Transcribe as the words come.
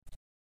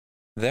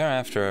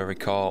Thereafter, I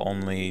recall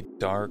only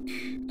dark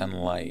and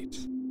light.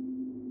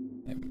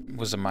 It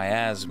was a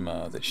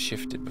miasma that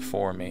shifted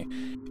before me,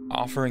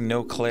 offering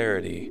no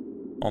clarity,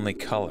 only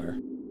color.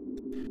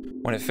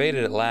 When it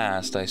faded at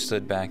last, I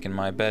stood back in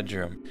my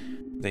bedroom,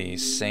 the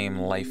same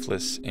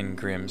lifeless and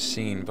grim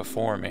scene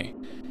before me.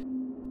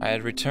 I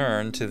had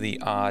returned to the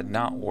odd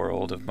not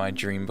world of my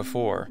dream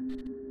before.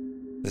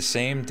 The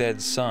same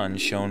dead sun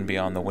shone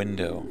beyond the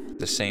window,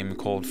 the same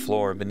cold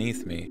floor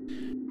beneath me,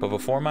 but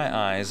before my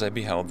eyes I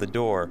beheld the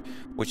door,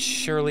 which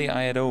surely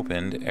I had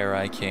opened ere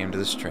I came to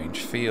the strange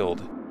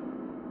field.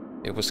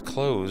 It was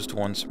closed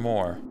once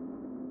more.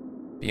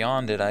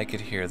 Beyond it I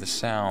could hear the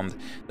sound,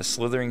 the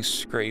slithering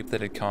scrape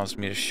that had caused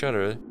me to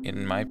shudder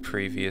in my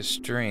previous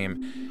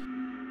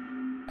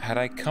dream. Had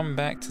I come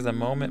back to the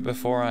moment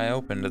before I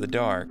opened to the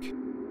dark?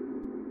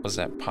 Was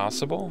that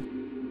possible?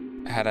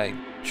 Had I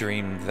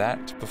dreamed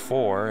that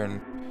before,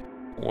 and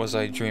was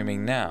I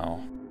dreaming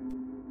now?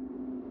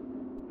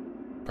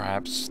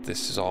 Perhaps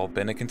this has all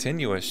been a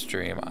continuous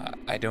dream.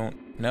 I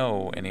don't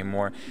know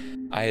anymore.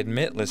 I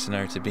admit,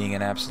 listener, to being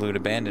an absolute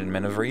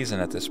abandonment of reason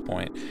at this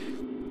point.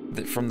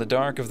 From the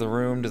dark of the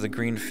room to the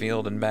green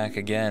field and back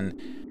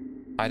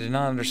again, I did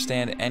not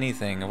understand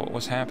anything of what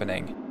was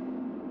happening.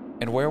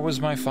 And where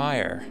was my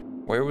fire?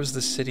 Where was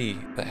the city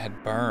that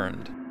had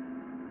burned?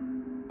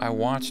 I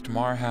watched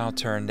Marhow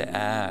turn to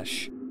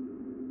ash,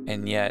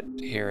 and yet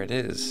here it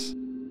is.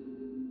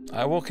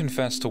 I will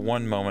confess to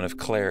one moment of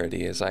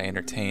clarity as I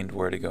entertained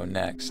where to go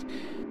next.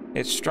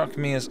 It struck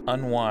me as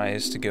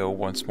unwise to go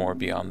once more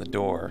beyond the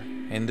door,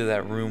 into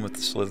that room with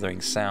the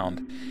slithering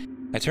sound.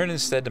 I turned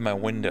instead to my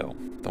window,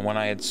 the one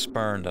I had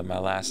spurned on my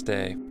last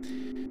day.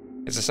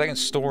 It's a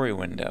second-story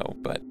window,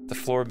 but the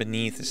floor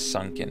beneath is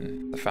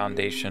sunken, the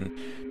foundation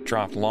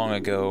dropped long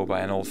ago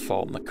by an old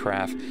fault in the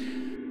craft.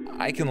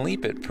 I can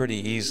leap it pretty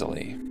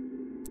easily.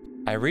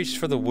 I reached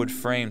for the wood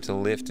frame to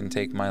lift and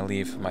take my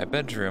leave of my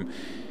bedroom,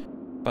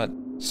 but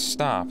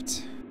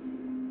stopped.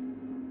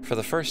 For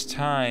the first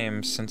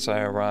time since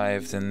I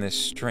arrived in this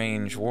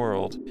strange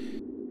world,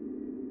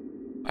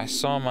 I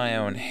saw my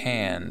own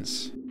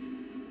hands.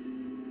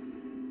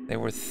 They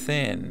were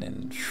thin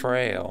and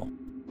frail,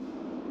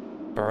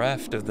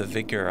 bereft of the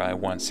vigor I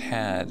once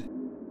had.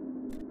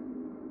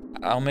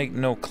 I'll make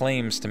no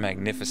claims to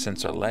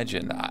magnificence or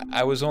legend.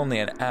 I was only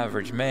an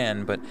average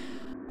man, but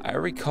I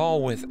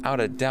recall without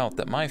a doubt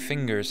that my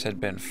fingers had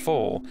been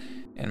full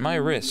and my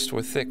wrists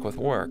were thick with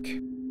work.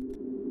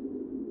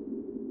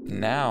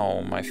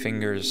 Now my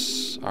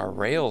fingers are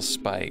rail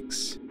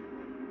spikes.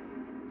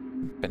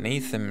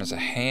 Beneath them is a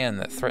hand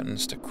that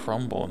threatens to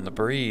crumble in the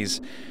breeze.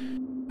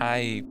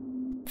 I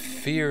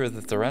fear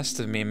that the rest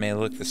of me may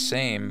look the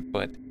same,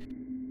 but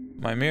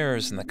my mirror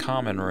is in the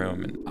common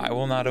room, and I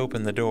will not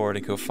open the door to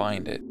go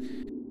find it.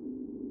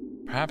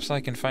 Perhaps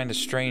I can find a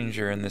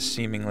stranger in this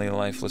seemingly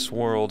lifeless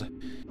world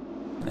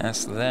and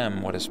ask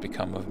them what has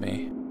become of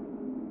me.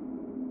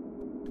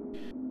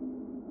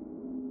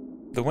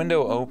 The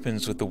window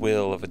opens with the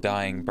will of a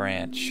dying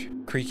branch,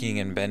 creaking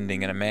and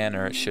bending in a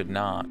manner it should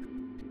not.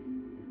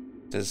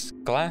 Does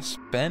glass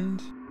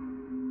bend?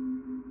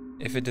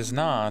 If it does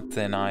not,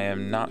 then I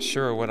am not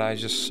sure what I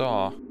just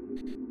saw.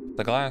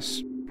 The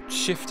glass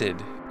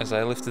shifted as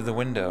I lifted the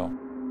window,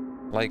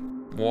 like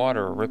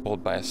water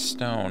rippled by a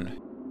stone.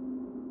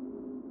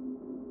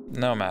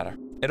 No matter.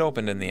 It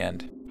opened in the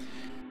end.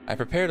 I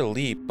prepare to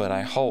leap, but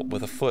I halt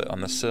with a foot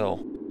on the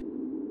sill.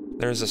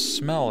 There is a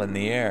smell in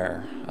the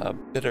air, a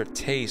bitter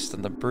taste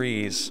in the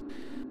breeze,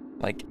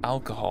 like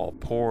alcohol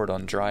poured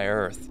on dry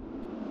earth.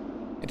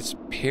 It is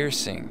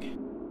piercing.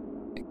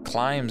 It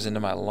climbs into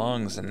my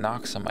lungs and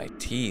knocks on my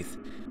teeth.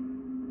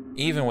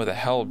 Even with a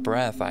held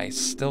breath, I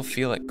still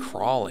feel it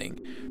crawling,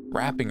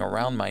 wrapping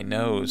around my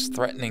nose,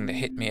 threatening to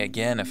hit me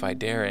again if I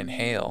dare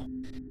inhale.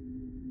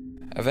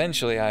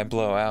 Eventually, I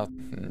blow out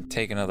and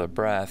take another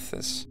breath,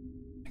 as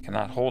I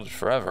cannot hold it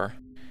forever.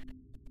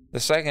 The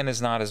second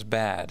is not as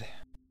bad.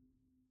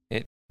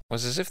 It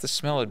was as if the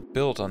smell had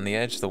built on the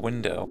edge of the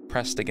window,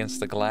 pressed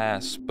against the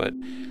glass, but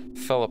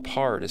fell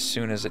apart as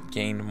soon as it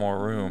gained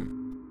more room.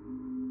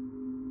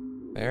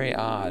 Very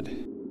odd.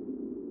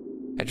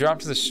 I drop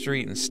to the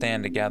street and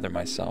stand to gather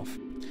myself.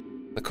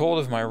 The cold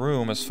of my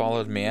room has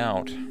followed me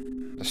out.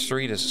 The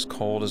street is as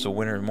cold as a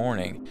winter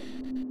morning.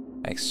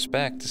 I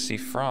expect to see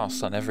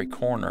frost on every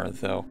corner,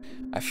 though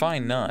I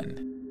find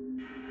none.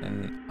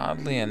 And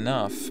oddly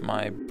enough,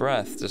 my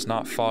breath does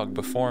not fog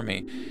before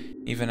me,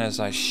 even as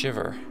I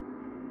shiver.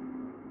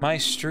 My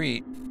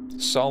street,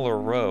 Solar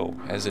Row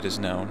as it is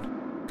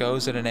known,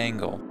 goes at an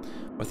angle,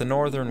 with the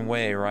northern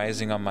way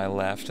rising on my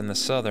left and the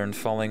southern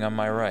falling on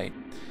my right,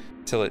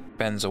 till it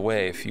bends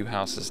away a few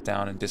houses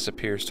down and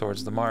disappears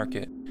towards the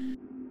market.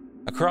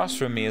 Across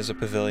from me is a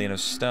pavilion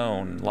of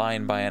stone,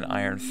 lined by an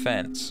iron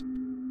fence.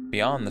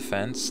 Beyond the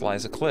fence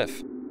lies a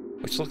cliff,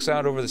 which looks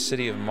out over the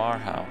city of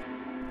Marhow.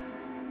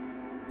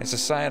 It's a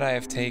sight I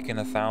have taken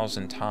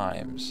 1,000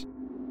 times.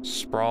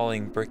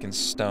 Sprawling brick and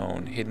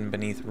stone, hidden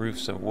beneath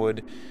roofs of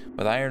wood,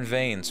 with iron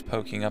veins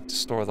poking up to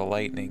store the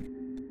lightning.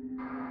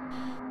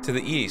 To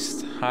the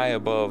east, high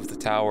above the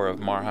tower of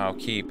Marhow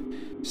Keep,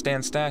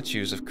 stand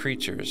statues of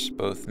creatures,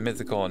 both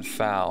mythical and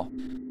foul,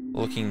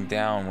 looking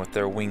down with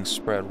their wings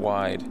spread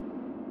wide.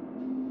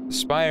 The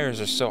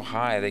spires are so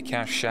high they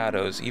cast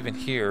shadows even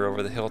here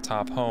over the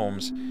hilltop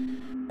homes,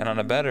 and on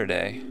a better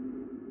day,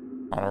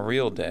 on a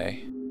real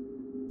day,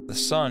 the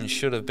sun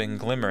should have been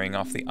glimmering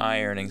off the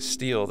iron and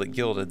steel that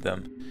gilded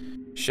them,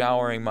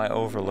 showering my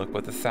overlook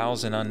with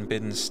 1,000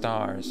 unbidden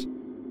stars.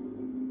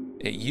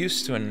 It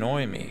used to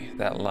annoy me,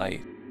 that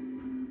light,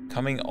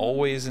 coming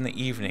always in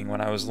the evening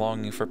when I was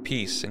longing for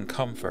peace and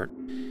comfort,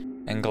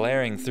 and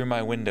glaring through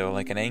my window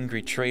like an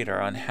angry trader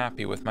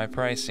unhappy with my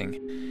pricing.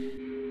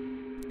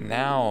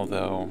 Now,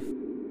 though,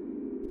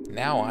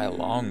 now I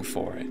long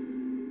for it.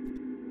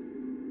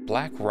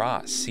 Black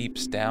rot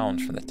seeps down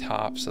from the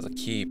tops of the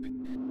keep,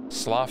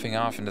 sloughing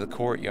off into the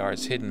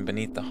courtyards hidden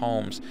beneath the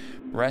homes,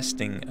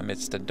 resting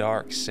amidst a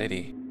dark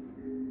city.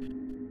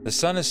 The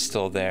sun is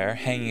still there,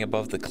 hanging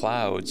above the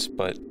clouds,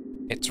 but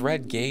its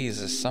red gaze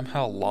is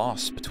somehow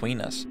lost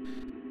between us,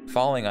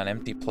 falling on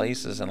empty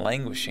places and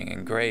languishing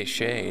in gray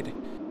shade.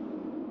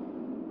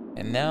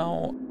 And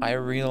now I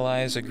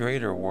realize a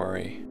greater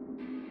worry.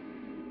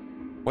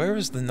 Where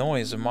is the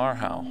noise of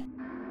Marhow?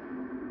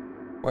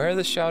 Where are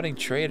the shouting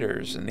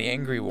traders and the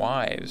angry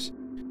wives,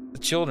 the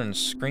children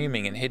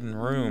screaming in hidden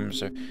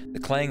rooms, or the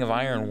clang of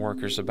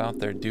ironworkers about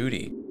their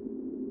duty?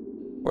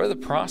 Where are the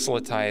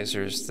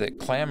proselytizers that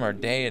clamor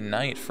day and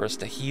night for us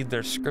to heed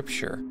their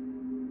scripture?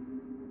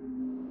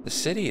 The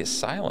city is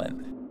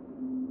silent.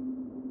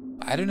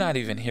 I do not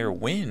even hear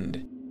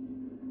wind.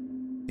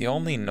 The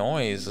only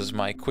noise is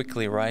my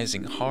quickly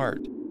rising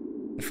heart,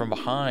 and from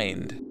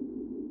behind,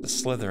 the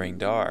slithering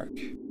dark.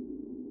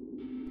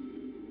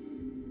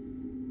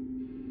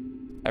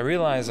 I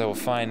realize I will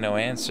find no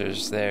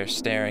answers there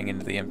staring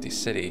into the empty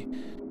city,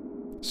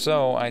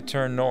 so I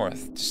turn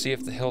north to see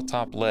if the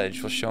hilltop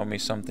ledge will show me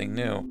something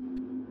new,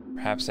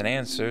 perhaps an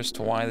answer as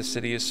to why the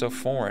city is so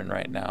foreign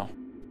right now.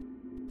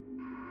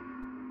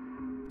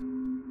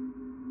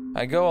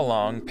 I go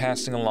along,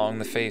 passing along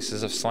the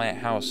faces of slant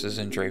houses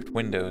and draped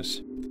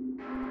windows.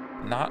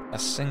 Not a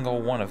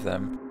single one of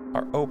them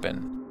are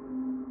open.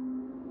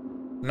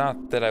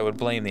 Not that I would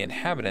blame the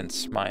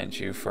inhabitants, mind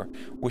you, for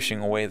wishing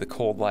away the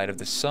cold light of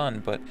the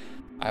sun, but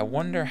I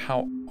wonder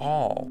how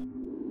all,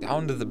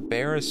 down to the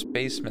barest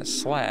basement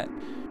slat,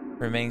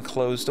 remain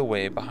closed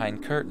away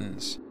behind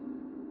curtains.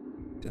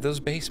 Did those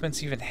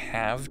basements even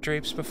have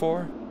drapes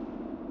before?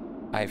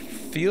 I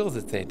feel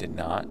that they did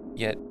not,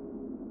 yet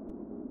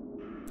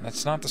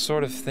that's not the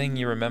sort of thing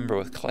you remember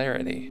with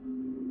clarity.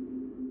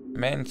 A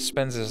man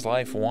spends his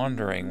life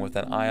wandering with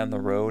an eye on the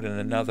road and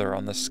another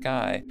on the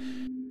sky,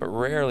 but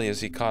rarely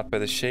is he caught by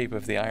the shape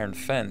of the iron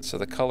fence or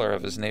the color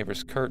of his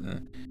neighbor's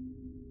curtain.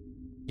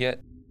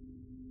 Yet,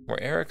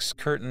 were Eric's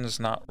curtains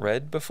not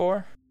red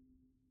before?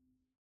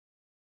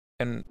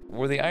 And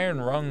were the iron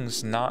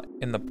rungs not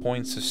in the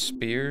points of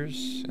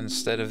spears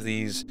instead of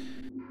these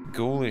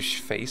ghoulish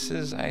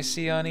faces I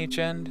see on each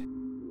end?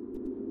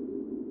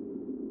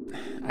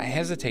 I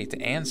hesitate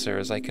to answer,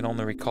 as I can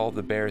only recall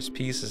the barest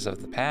pieces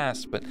of the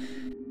past, but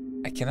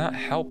I cannot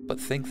help but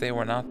think they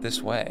were not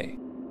this way.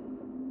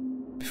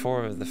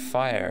 Before the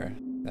fire,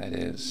 that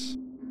is.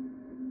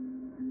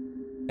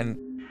 And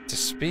to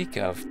speak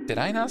of, did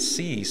I not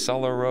see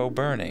Suller Row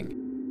burning?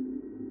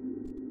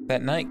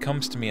 That night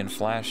comes to me in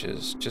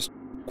flashes, just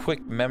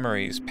quick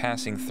memories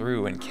passing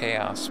through in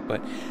chaos,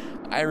 but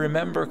I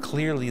remember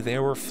clearly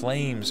there were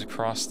flames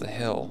across the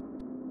hill.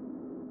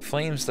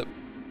 Flames that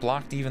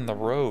blocked even the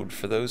road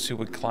for those who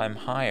would climb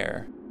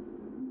higher.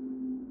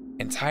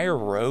 Entire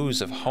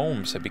rows of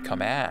homes had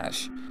become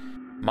ash.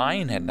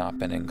 Mine had not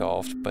been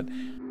engulfed, but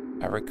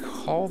I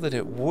recall that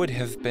it would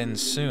have been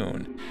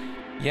soon.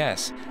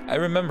 Yes, I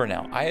remember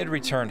now. I had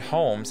returned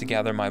home to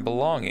gather my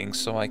belongings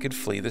so I could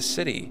flee the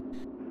city.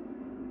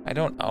 I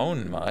don't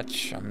own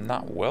much, I'm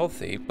not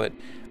wealthy, but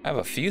I have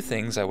a few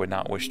things I would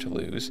not wish to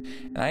lose,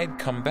 and I had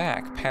come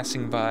back,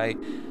 passing by,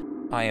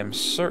 I am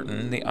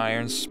certain, the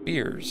iron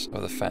spears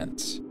of the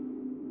fence,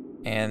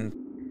 and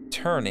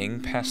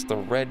turning past the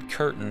red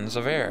curtains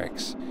of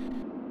Eric's,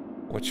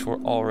 which were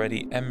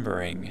already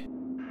embering.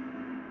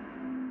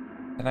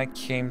 Then I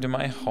came to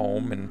my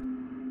home,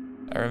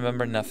 and I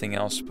remember nothing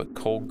else but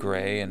cold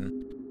gray, and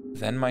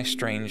then my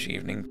strange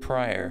evening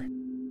prior.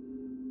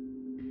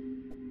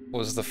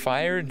 Was the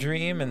fire a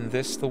dream and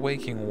this the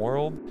waking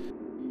world?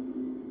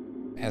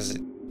 Has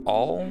it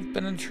all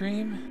been a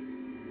dream?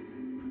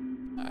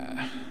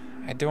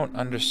 I don't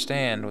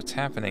understand what's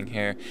happening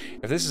here.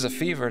 If this is a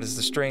fever, it is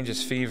the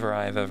strangest fever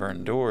I have ever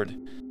endured.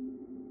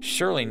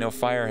 Surely no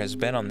fire has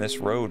been on this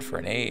road for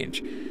an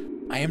age.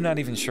 I am not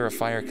even sure a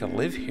fire could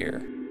live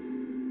here.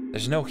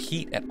 There's no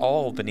heat at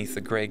all beneath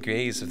the gray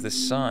gaze of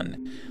this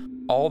sun.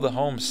 All the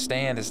homes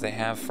stand as they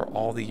have for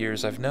all the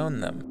years I've known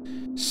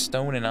them.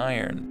 Stone and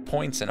iron,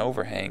 points and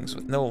overhangs,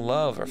 with no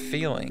love or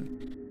feeling.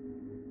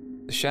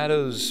 The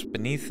shadows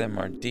beneath them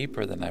are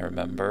deeper than I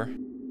remember,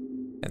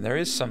 and there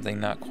is something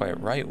not quite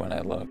right when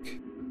I look.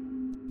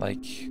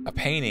 Like a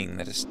painting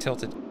that is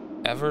tilted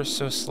ever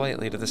so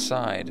slightly to the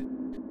side.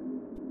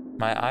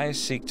 My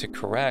eyes seek to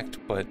correct,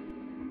 but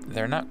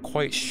they're not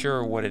quite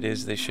sure what it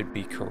is they should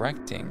be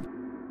correcting.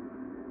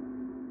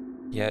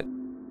 Yet,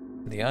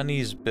 the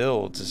unease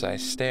builds as I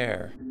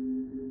stare.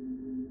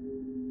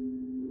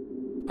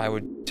 I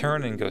would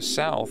turn and go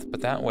south,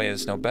 but that way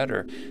is no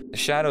better. The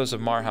shadows of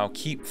Marhow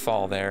Keep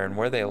fall there, and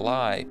where they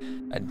lie,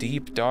 a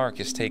deep dark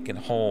has taken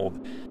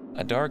hold,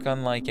 a dark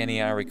unlike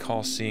any I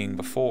recall seeing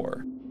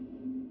before.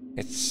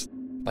 It's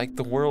like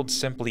the world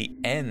simply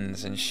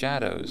ends in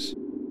shadows.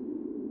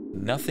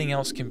 Nothing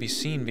else can be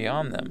seen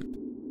beyond them.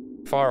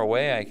 Far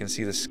away I can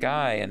see the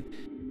sky, and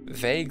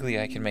vaguely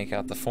I can make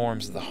out the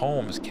forms of the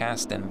homes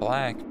cast in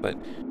black, but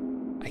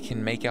I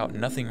can make out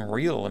nothing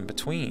real in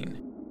between.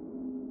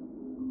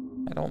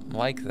 I don't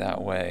like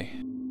that way.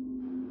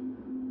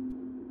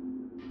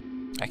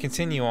 I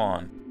continue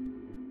on,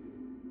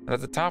 but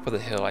at the top of the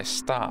hill I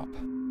stop.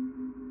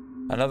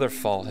 Another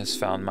fault has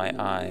found my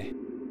eye.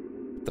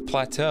 The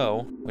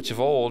plateau, which of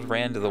old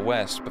ran to the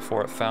west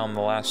before it found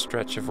the last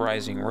stretch of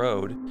rising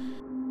road,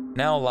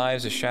 now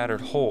lies a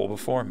shattered hole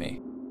before me.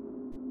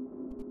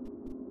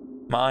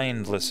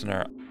 Mind,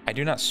 listener, I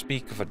do not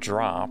speak of a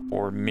drop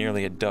or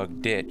merely a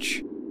dug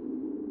ditch.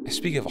 I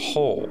speak of a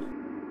hole.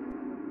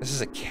 This is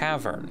a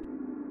cavern.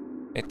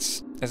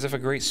 It's as if a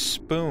great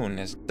spoon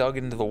has dug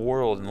into the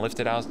world and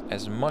lifted out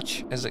as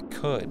much as it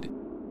could.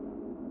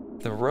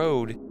 The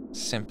road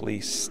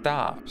simply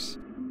stops.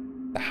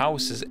 The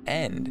houses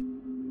end.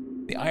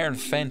 The iron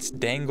fence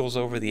dangles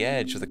over the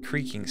edge with a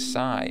creaking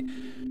sigh.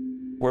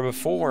 Where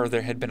before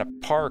there had been a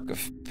park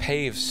of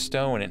paved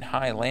stone and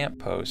high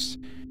lampposts,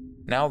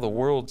 now the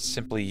world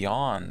simply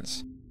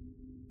yawns.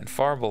 And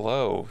far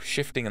below,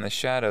 shifting in the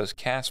shadows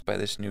cast by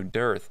this new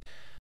dearth,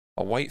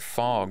 a white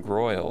fog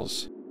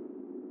roils.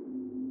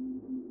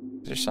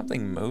 Is there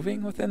something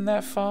moving within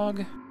that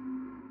fog?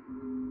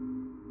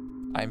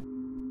 I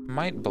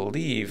might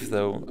believe,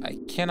 though I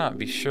cannot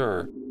be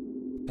sure.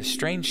 The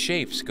strange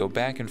shapes go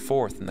back and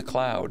forth in the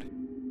cloud.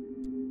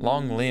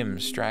 Long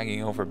limbs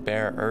dragging over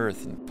bare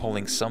earth and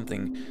pulling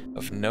something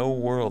of no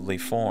worldly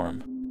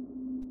form.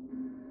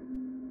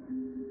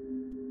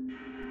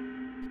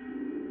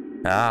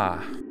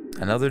 Ah,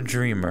 another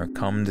dreamer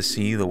come to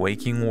see the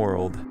waking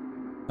world,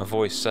 a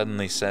voice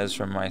suddenly says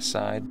from my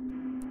side.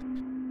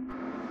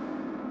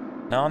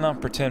 Now I'll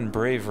not pretend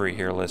bravery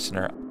here,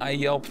 listener. I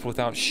yelped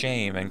without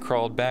shame and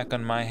crawled back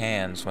on my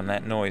hands when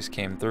that noise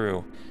came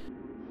through.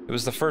 It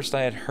was the first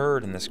I had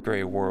heard in this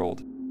gray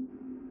world.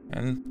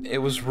 And it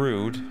was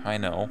rude, I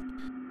know,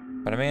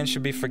 but a man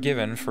should be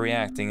forgiven for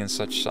reacting in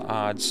such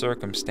odd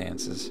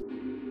circumstances.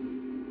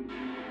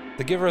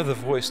 The giver of the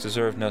voice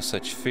deserved no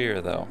such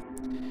fear, though.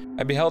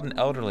 I beheld an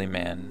elderly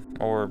man,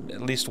 or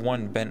at least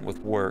one bent with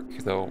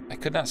work, though I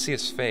could not see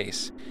his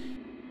face.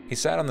 He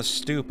sat on the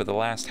stoop of the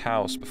last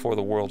house before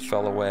the world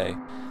fell away,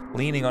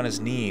 leaning on his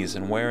knees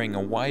and wearing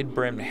a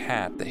wide-brimmed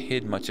hat that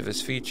hid much of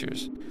his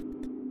features.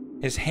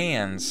 His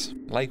hands,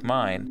 like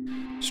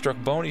mine,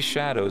 struck bony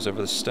shadows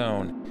over the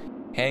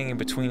stone, hanging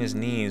between his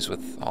knees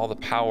with all the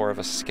power of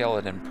a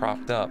skeleton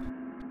propped up.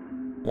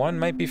 One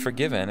might be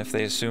forgiven if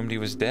they assumed he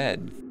was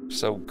dead,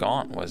 so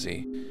gaunt was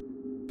he.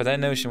 But that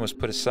notion was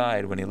put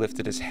aside when he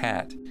lifted his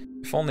hat,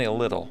 if only a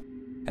little,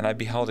 and I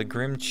beheld a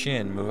grim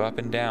chin move up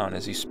and down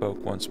as he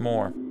spoke once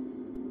more.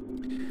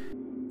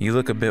 You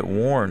look a bit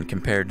worn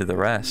compared to the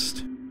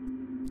rest.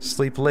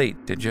 Sleep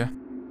late, did you?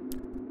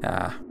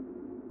 Ah,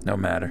 no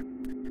matter.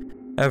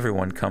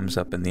 Everyone comes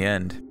up in the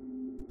end.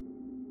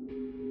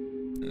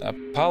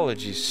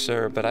 Apologies,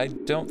 sir, but I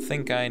don't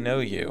think I know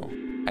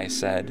you, I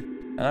said,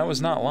 and I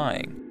was not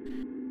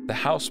lying. The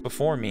house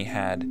before me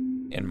had,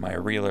 in my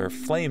realer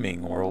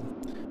flaming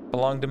world,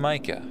 belonged to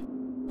Micah,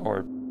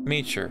 or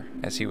Meacher,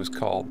 as he was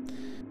called,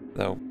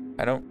 though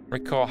I don't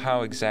recall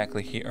how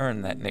exactly he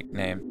earned that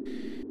nickname.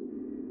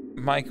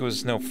 Micah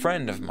was no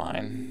friend of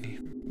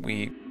mine.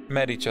 We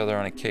met each other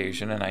on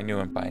occasion, and I knew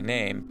him by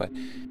name, but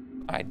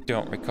I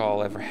don't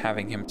recall ever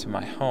having him to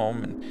my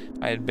home, and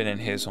I had been in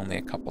his only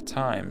a couple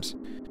times.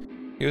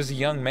 He was a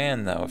young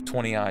man, though, of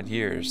 20-odd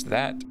years.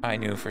 That I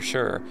knew for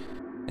sure,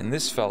 and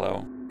this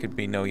fellow could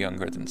be no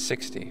younger than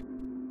 60.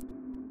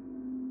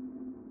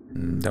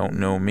 Don't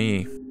know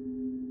me.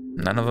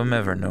 None of 'em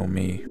ever know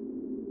me,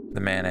 the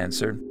man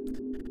answered.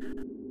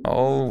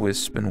 All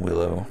wisp and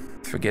willow,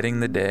 forgetting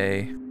the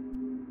day.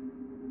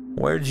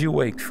 Where'd you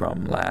wake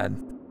from,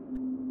 lad?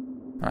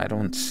 I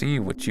don't see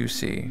what you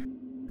see.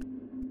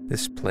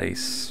 This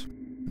place,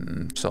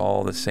 it's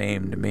all the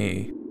same to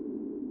me.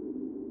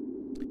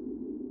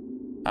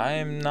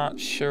 I'm not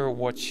sure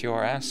what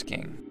you're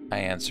asking, I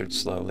answered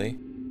slowly.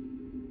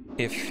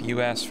 If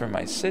you asked for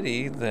my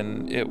city,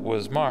 then it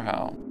was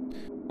Marhow,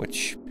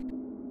 which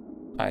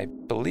I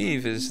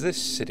believe is this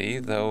city,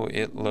 though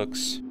it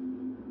looks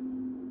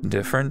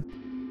different,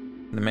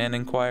 the man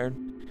inquired.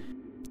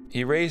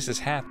 He raised his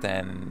hat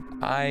then,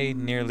 and I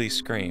nearly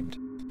screamed.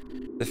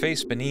 The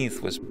face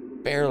beneath was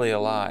barely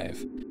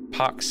alive,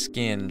 pock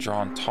skin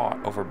drawn taut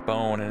over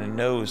bone and a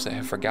nose that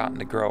had forgotten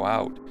to grow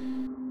out.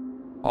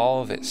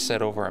 All of it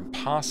set over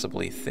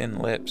impossibly thin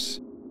lips.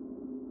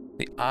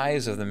 The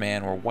eyes of the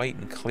man were white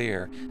and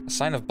clear, a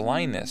sign of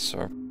blindness,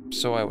 or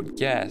so I would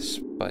guess,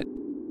 but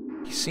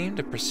he seemed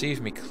to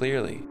perceive me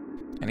clearly,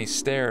 and he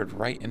stared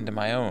right into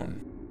my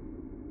own.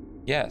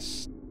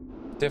 Yes,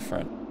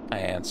 different, I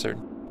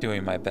answered,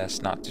 doing my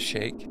best not to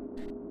shake.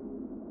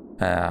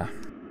 Ah,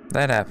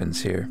 that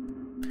happens here.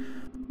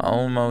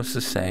 Almost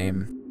the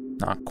same,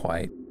 not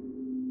quite.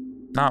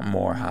 Not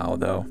more how,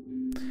 though.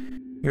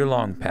 You're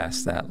long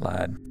past that,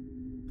 lad.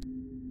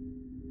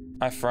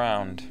 I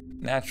frowned,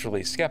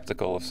 naturally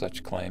skeptical of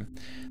such claim.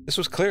 This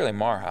was clearly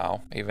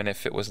Marhow, even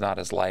if it was not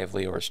as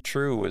lively or as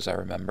true as I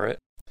remember it.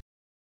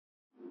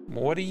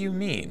 What do you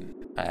mean?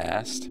 I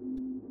asked.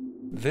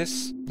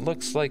 This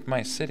looks like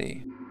my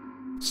city.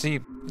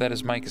 See, that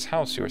is Micah's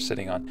house you are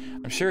sitting on.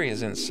 I'm sure he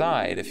is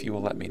inside if you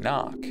will let me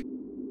knock.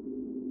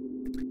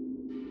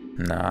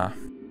 Nah,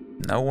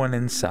 no one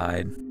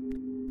inside,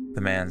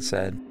 the man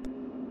said.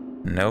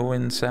 No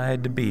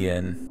inside to be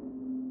in.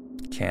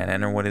 Can't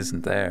enter what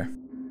isn't there.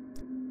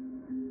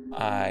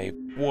 I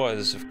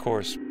was, of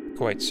course,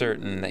 quite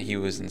certain that he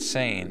was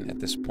insane at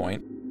this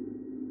point.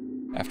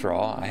 After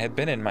all, I had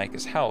been in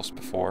Micah's house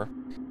before,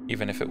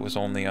 even if it was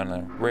only on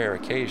a rare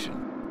occasion.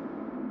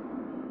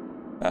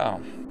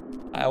 Oh,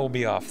 I will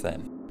be off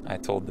then, I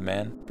told the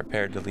man,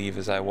 prepared to leave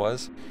as I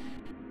was.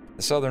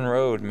 The southern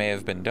road may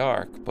have been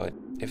dark, but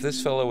if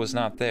this fellow was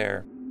not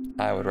there,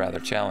 I would rather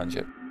challenge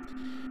it.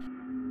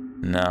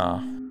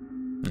 No,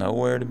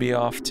 nowhere to be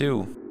off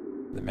to,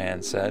 the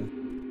man said.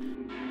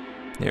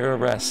 You're a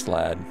rest,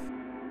 lad.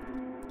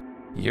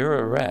 You're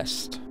a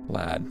rest,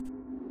 lad.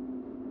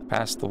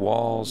 Past the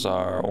walls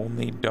are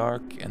only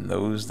dark and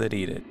those that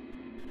eat it.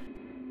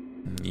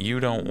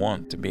 You don't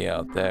want to be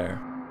out there.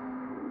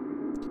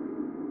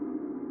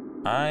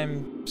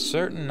 I'm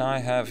certain I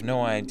have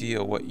no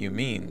idea what you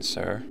mean,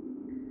 sir,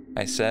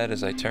 I said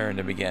as I turned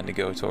and began to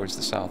go towards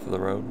the south of the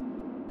road.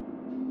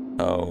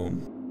 Oh,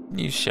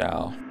 you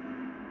shall.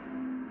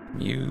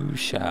 You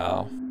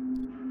shall,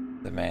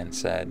 the man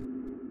said.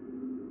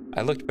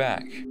 I looked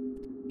back.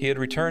 He had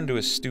returned to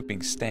his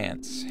stooping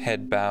stance,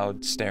 head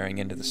bowed, staring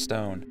into the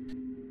stone.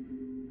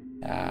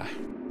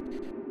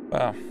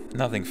 Well,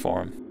 nothing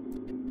for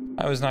him.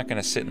 I was not going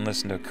to sit and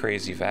listen to a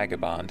crazy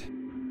vagabond.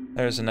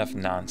 There's enough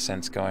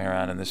nonsense going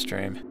around in this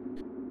dream.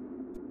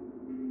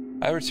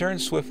 I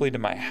returned swiftly to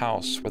my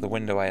house where the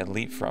window I had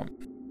leaped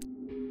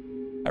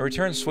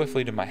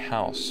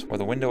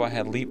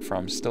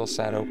from still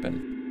sat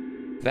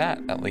open. That,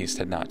 at least,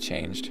 had not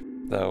changed,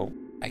 though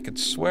I could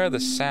swear the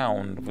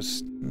sound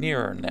was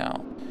nearer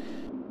now.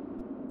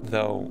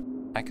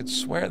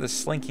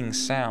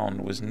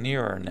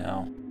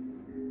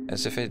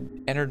 As if it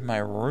entered my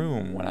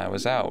room when I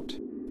was out.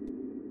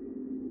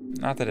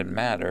 Not that it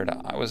mattered,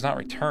 I was not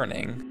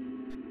returning.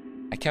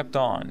 I kept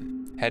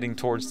on, heading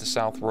towards the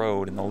south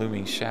road in the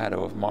looming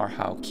shadow of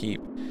Marhow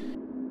Keep.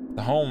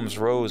 The homes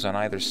rose on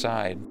either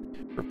side,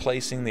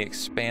 replacing the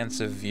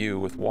expansive view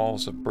with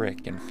walls of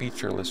brick and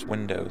featureless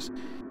windows,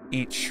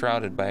 each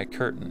shrouded by a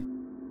curtain.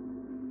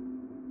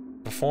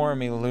 Before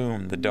me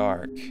loomed the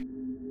dark,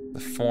 the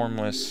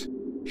formless,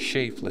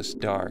 shapeless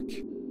dark.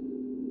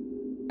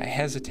 I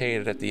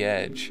hesitated at the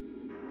edge,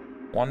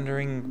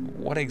 wondering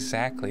what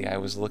exactly I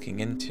was looking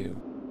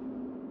into.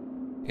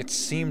 It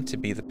seemed to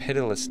be the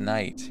pitiless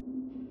night,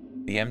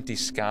 the empty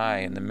sky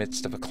in the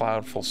midst of a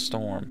cloudful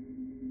storm.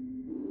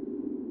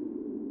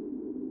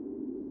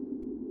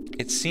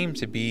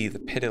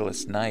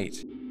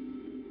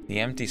 The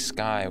empty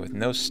sky with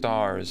no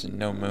stars and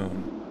no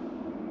moon.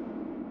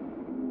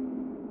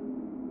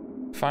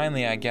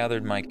 Finally, I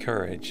gathered my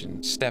courage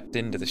and stepped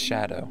into the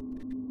shadow.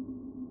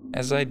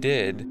 As I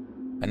did,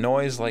 a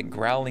noise like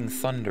growling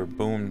thunder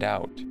boomed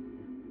out,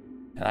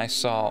 and I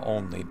saw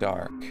only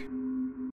dark.